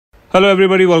Hello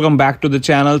everybody, welcome back to the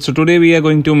channel. So today we are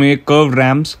going to make curved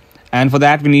ramps, and for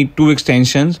that we need two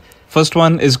extensions. First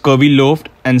one is Curviloft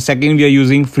and second we are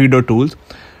using Freedo tools.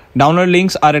 Download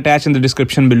links are attached in the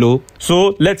description below.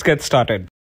 So let's get started.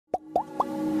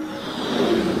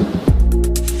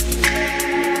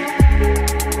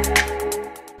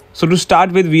 So to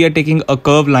start with, we are taking a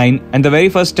curve line, and the very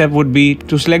first step would be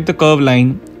to select the curve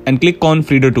line and click on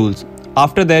Freedo tools.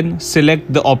 After then,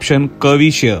 select the option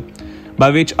Curvy Shear, by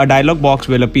which a dialog box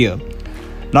will appear.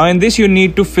 Now in this you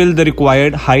need to fill the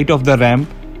required height of the ramp,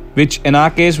 which in our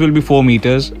case will be 4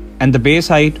 meters, and the base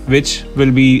height, which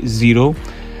will be 0,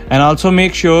 and also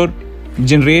make sure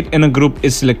generate in a group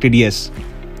is selected yes.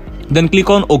 Then click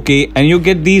on OK and you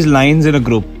get these lines in a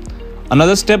group.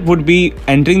 Another step would be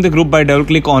entering the group by double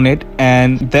click on it,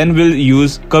 and then we'll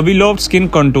use Curviloft skin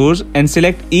contours and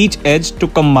select each edge to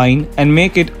combine and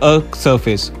make it a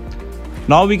surface.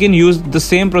 Now we can use the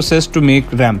same process to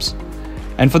make ramps,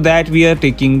 and for that we are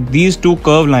taking these two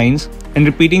curve lines and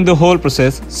repeating the whole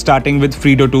process, starting with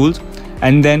Freedo tools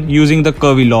and then using the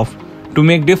Curviloft to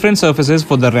make different surfaces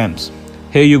for the ramps.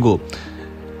 Here you go.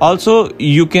 Also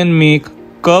you can make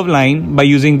curve line by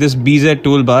using this BZ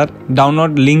toolbar.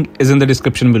 Download link is in the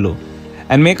description below,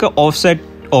 and make an offset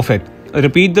of it.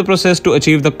 Repeat the process to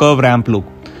achieve the curve ramp look.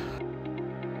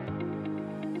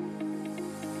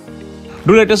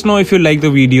 Do let us know if you like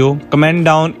the video, comment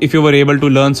down if you were able to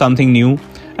learn something new,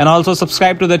 and also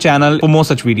subscribe to the channel for more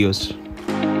such videos.